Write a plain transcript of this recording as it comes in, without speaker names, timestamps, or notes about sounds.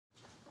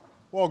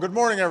Well, good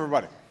morning,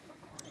 everybody.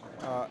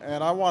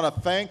 And I want to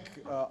thank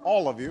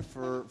all of you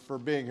for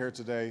being here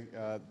today.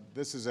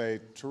 This is a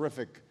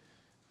terrific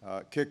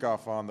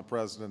kickoff on the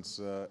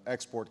President's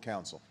Export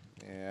Council.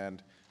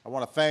 And I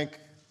want to thank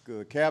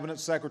the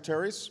Cabinet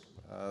Secretaries,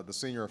 the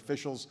senior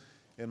officials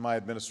in my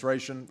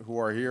administration who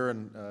are here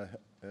and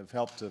have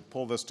helped to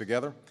pull this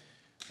together,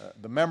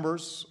 the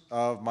members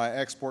of my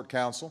Export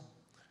Council.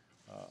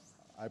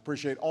 I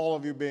appreciate all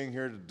of you being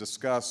here to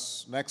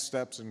discuss next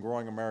steps in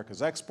growing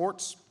America's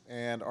exports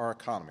and our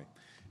economy.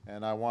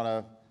 And I want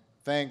to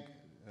thank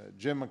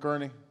Jim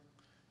McInerney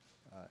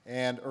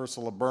and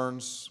Ursula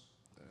Burns,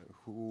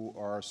 who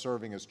are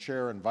serving as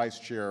chair and vice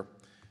chair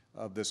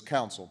of this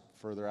council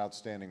for their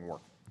outstanding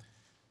work.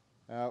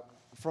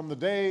 From the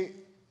day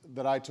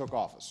that I took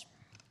office,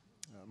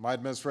 my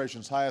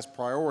administration's highest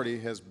priority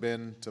has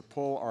been to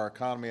pull our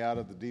economy out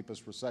of the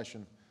deepest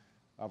recession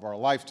of our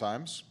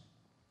lifetimes,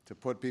 to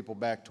put people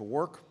back to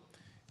work,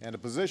 and to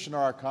position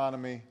our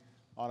economy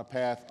on a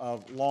path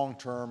of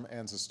long-term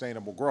and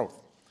sustainable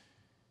growth.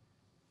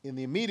 In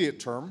the immediate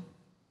term,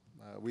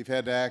 we've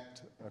had to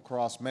act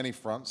across many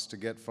fronts to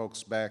get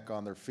folks back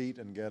on their feet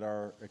and get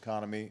our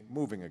economy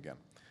moving again.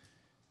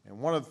 And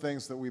one of the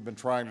things that we've been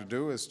trying to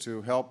do is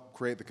to help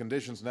create the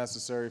conditions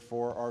necessary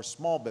for our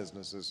small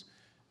businesses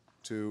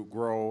to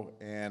grow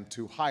and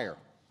to hire.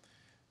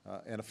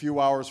 In a few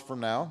hours from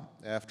now,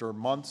 after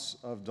months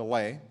of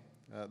delay,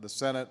 the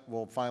Senate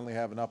will finally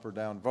have an up or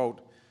down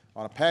vote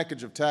on a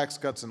package of tax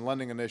cuts and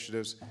lending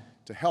initiatives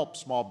to help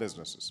small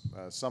businesses,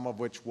 some of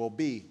which will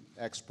be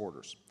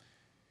exporters.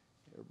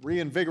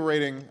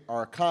 Reinvigorating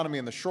our economy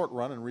in the short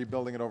run and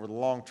rebuilding it over the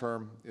long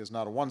term is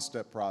not a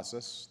one-step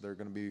process. There are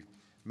going to be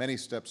many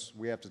steps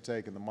we have to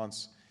take in the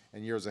months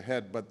and years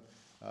ahead, but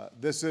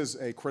this is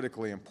a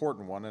critically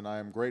important one, and I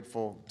am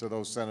grateful to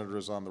those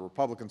senators on the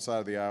Republican side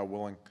of the aisle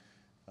willing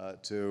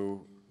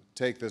to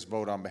take this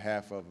vote on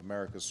behalf of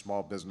America's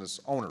small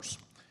business owners.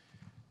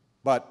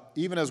 But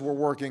even as we're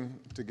working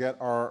to get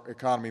our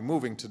economy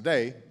moving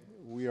today,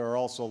 we are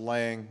also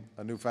laying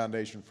a new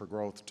foundation for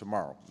growth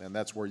tomorrow, and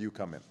that's where you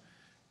come in.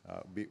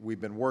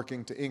 We've been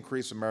working to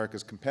increase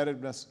America's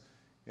competitiveness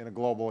in a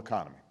global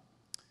economy.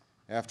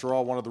 After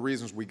all, one of the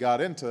reasons we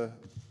got into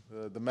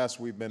the mess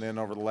we've been in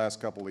over the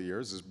last couple of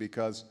years is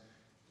because,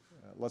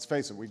 let's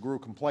face it, we grew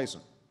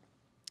complacent.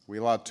 We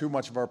allowed too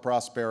much of our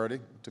prosperity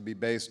to be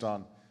based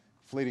on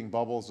fleeting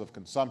bubbles of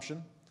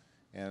consumption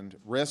and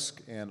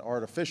risk and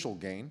artificial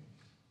gain.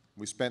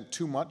 We spent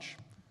too much.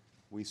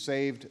 We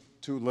saved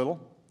too little.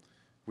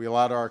 We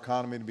allowed our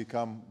economy to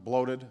become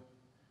bloated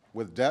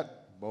with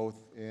debt, both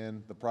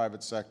in the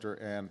private sector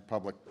and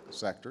public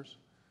sectors.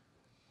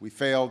 We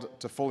failed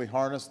to fully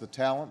harness the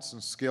talents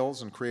and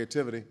skills and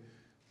creativity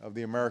of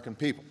the American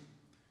people.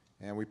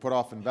 And we put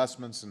off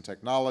investments in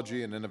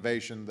technology and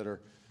innovation that are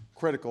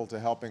critical to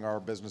helping our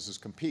businesses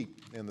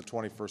compete in the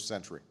 21st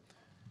century.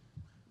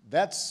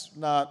 That's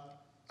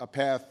not a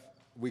path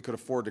we could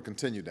afford to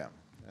continue down,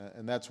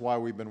 and that's why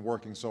we've been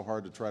working so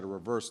hard to try to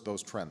reverse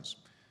those trends.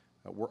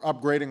 We're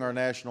upgrading our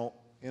national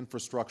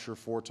infrastructure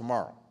for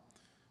tomorrow.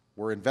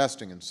 We're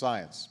investing in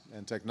science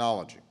and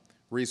technology,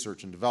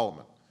 research and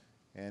development,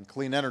 and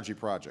clean energy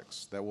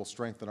projects that will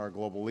strengthen our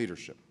global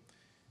leadership.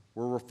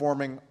 We're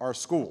reforming our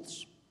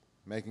schools,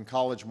 making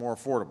college more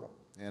affordable,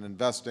 and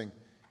investing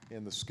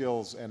in the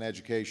skills and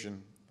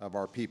education of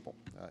our people.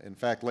 In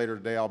fact, later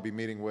today I'll be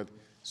meeting with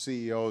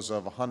CEOs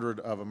of 100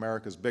 of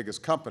America's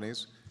biggest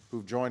companies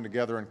who've joined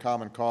together in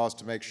common cause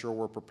to make sure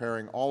we're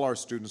preparing all our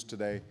students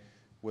today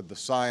with the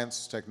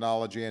science,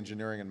 technology,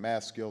 engineering, and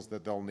math skills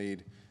that they'll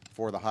need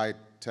for the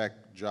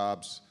high-tech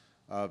jobs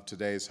of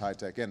today's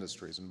high-tech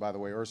industries. And by the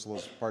way,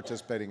 Ursula's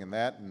participating in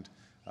that, and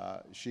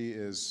she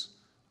is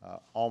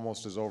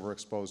almost as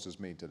overexposed as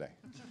me today.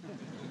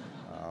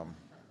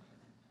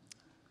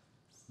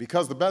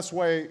 Because the best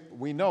way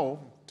we know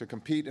to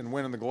compete and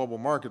win in the global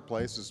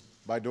marketplace is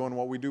by doing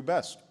what we do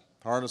best,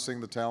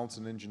 harnessing the talents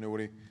and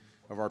ingenuity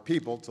of our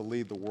people to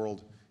lead the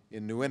world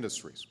in new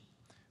industries.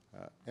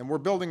 And we're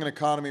building an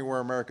economy where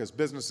America's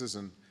businesses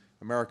and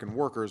American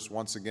workers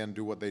once again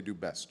do what they do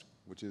best,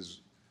 which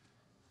is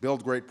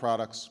build great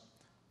products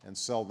and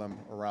sell them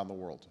around the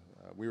world.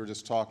 We were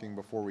just talking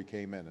before we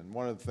came in, and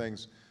one of the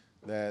things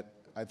that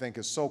I think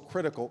is so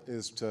critical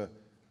is to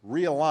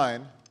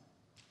realign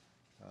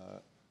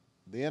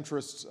the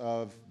interests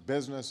of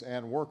business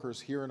and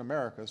workers here in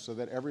America so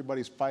that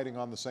everybody's fighting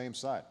on the same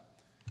side.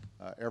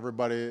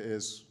 Everybody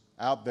is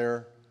out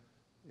there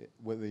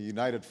with a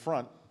united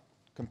front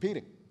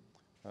competing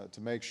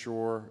to make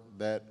sure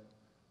that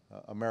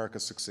America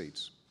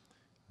succeeds.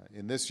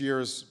 In this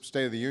year's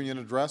State of the Union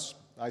address,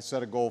 I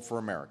set a goal for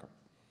America.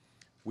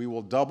 We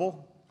will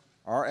double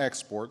our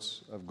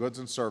exports of goods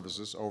and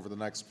services over the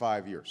next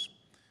 5 years.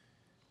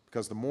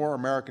 Because the more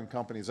American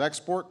companies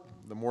export,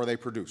 the more they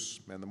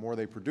produce. And the more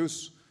they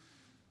produce,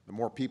 the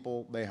more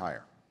people they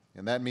hire.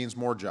 And that means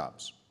more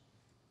jobs.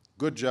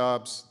 Good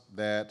jobs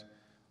that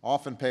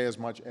often pay as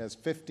much as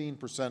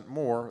 15%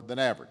 more than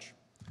average.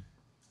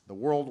 The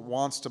world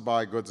wants to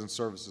buy goods and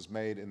services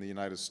made in the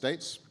United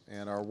States,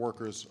 and our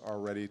workers are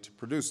ready to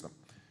produce them.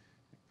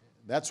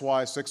 That's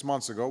why 6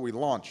 months ago we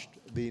launched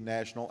the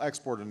National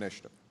Export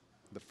Initiative,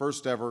 the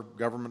first ever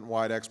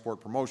government-wide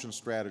export promotion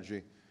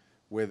strategy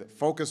with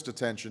focused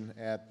attention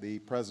at the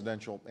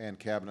presidential and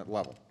cabinet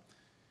level.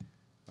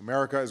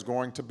 America is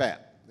going to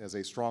bat as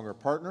a stronger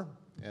partner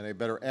and a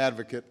better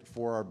advocate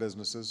for our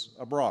businesses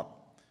abroad.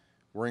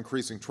 We're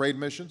increasing trade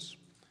missions.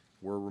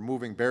 We're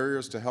removing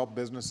barriers to help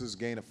businesses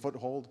gain a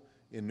foothold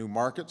in new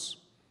markets.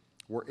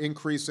 We're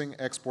increasing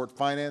export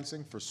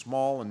financing for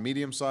small and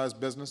medium-sized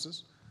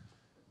businesses.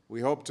 We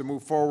hope to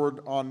move forward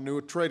on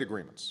new trade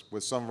agreements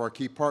with some of our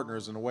key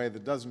partners in a way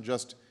that doesn't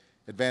just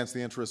advance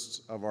the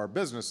interests of our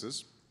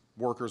businesses,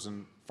 workers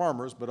and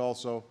farmers, but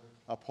also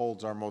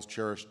upholds our most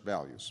cherished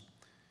values.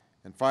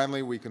 And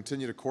finally, we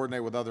continue to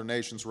coordinate with other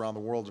nations around the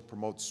world to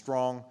promote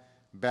strong,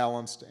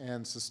 balanced,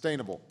 and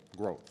sustainable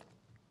growth.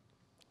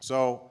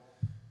 So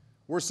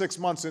we're 6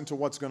 months into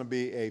what's going to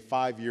be a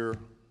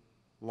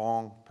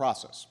 5-year-long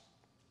process.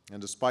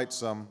 And despite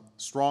some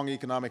strong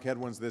economic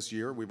headwinds this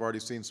year, we've already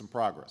seen some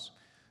progress.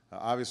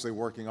 Obviously,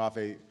 working off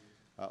a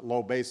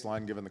low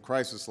baseline given the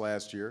crisis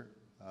last year,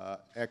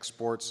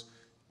 exports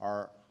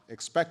are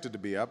expected to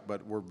be up,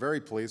 but we're very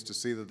pleased to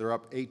see that they're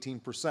up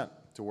 18%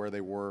 to where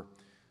they were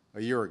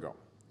a year ago.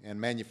 And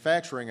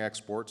manufacturing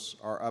exports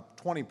are up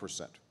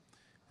 20%,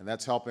 and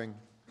that's helping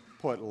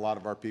put a lot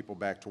of our people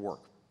back to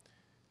work.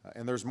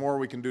 And there's more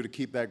we can do to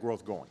keep that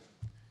growth going.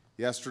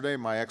 Yesterday,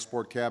 my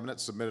export cabinet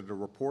submitted a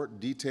report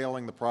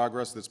detailing the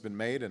progress that's been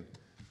made and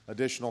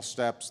additional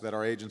steps that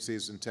our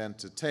agencies intend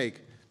to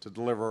take to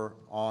deliver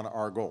on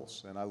our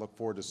goals, and I look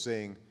forward to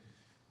seeing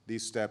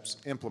these steps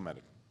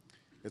implemented.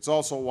 It's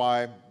also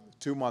why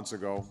 2 months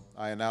ago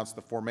I announced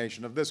the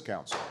formation of this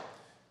council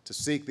to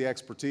seek the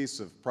expertise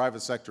of private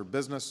sector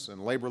business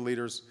and labor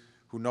leaders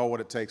who know what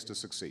it takes to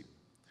succeed.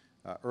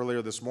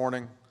 Earlier this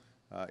morning,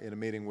 in a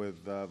meeting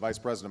with Vice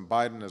President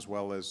Biden as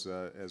well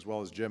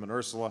as Jim and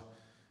Ursula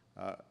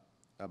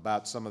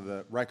about some of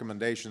the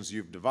recommendations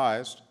you've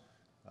devised,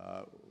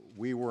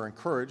 we were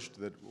encouraged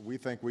that we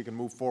think we can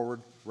move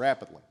forward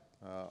rapidly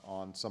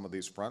on some of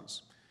these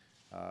fronts.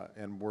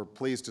 And we're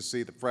pleased to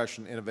see the fresh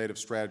and innovative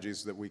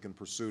strategies that we can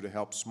pursue to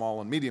help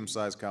small and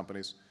medium-sized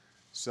companies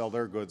sell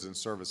their goods and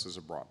services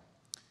abroad.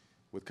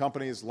 With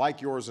companies like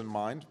yours in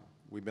mind,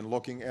 we've been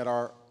looking at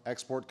our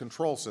export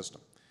control system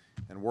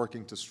and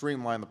working to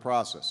streamline the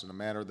process in a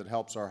manner that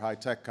helps our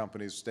high-tech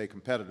companies stay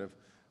competitive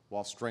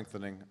while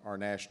strengthening our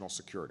national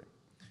security.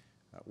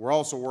 We're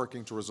also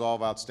working to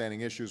resolve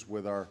outstanding issues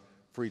with our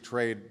free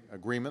trade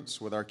agreements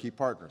with our key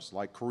partners,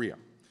 like Korea,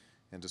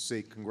 and to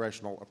seek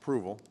congressional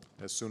approval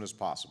as soon as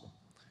possible.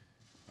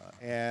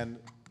 And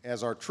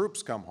as our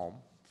troops come home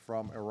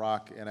from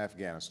Iraq and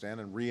Afghanistan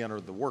and re-enter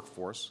the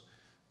workforce,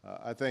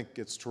 I think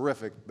it's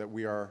terrific that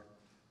we are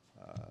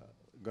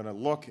going to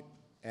look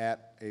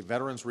at a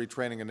veterans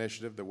retraining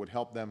initiative that would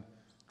help them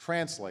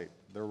translate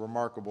their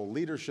remarkable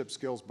leadership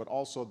skills, but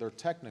also their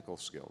technical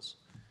skills,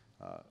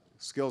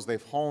 skills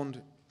they've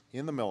honed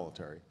in the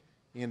military,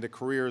 into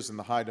careers in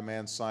the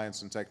high-demand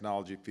science and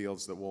technology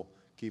fields that will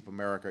keep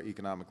America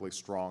economically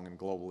strong and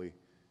globally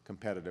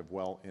competitive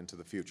well into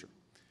the future.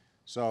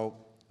 So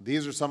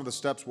these are some of the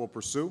steps we'll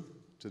pursue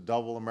to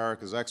double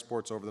America's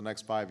exports over the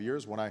next 5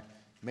 years. When I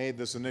made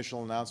this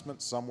initial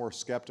announcement, some were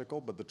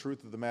skeptical, but the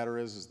truth of the matter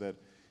is that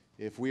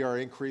if we are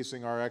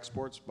increasing our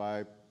exports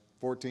by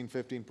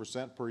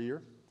 14–15% per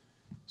year,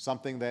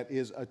 something that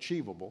is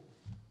achievable,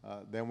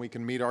 then we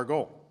can meet our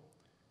goal.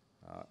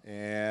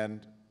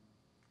 And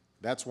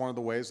that's one of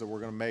the ways that we're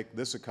going to make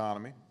this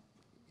economy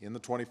in the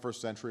 21st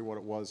century what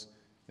it was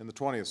in the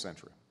 20th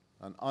century,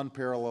 an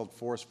unparalleled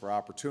force for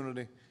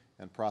opportunity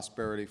and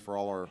prosperity for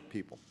all our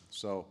people.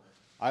 So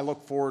I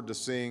look forward to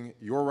seeing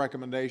your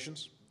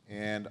recommendations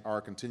and our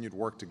continued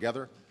work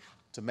together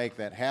to make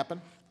that happen.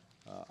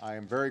 I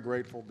am very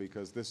grateful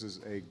because this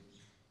is a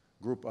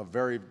group of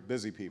very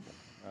busy people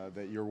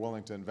that you're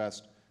willing to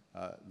invest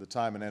the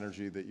time and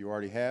energy that you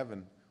already have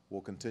and will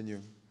continue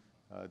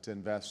to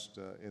invest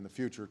in the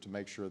future to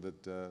make sure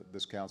that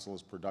this council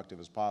is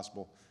productive as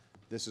possible.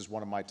 This is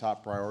one of my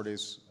top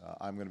priorities.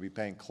 I'm going to be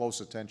paying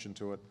close attention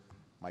to it.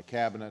 My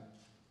cabinet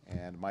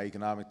and my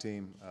economic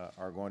team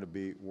are going to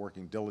be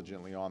working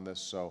diligently on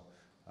this. So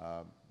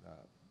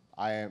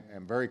I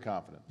am very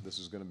confident this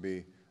is going to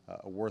be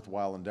a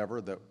worthwhile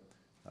endeavor that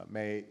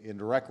may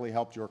indirectly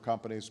help your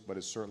companies, but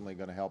is certainly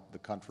going to help the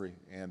country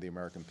and the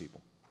American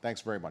people.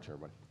 Thanks very much,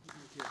 everybody.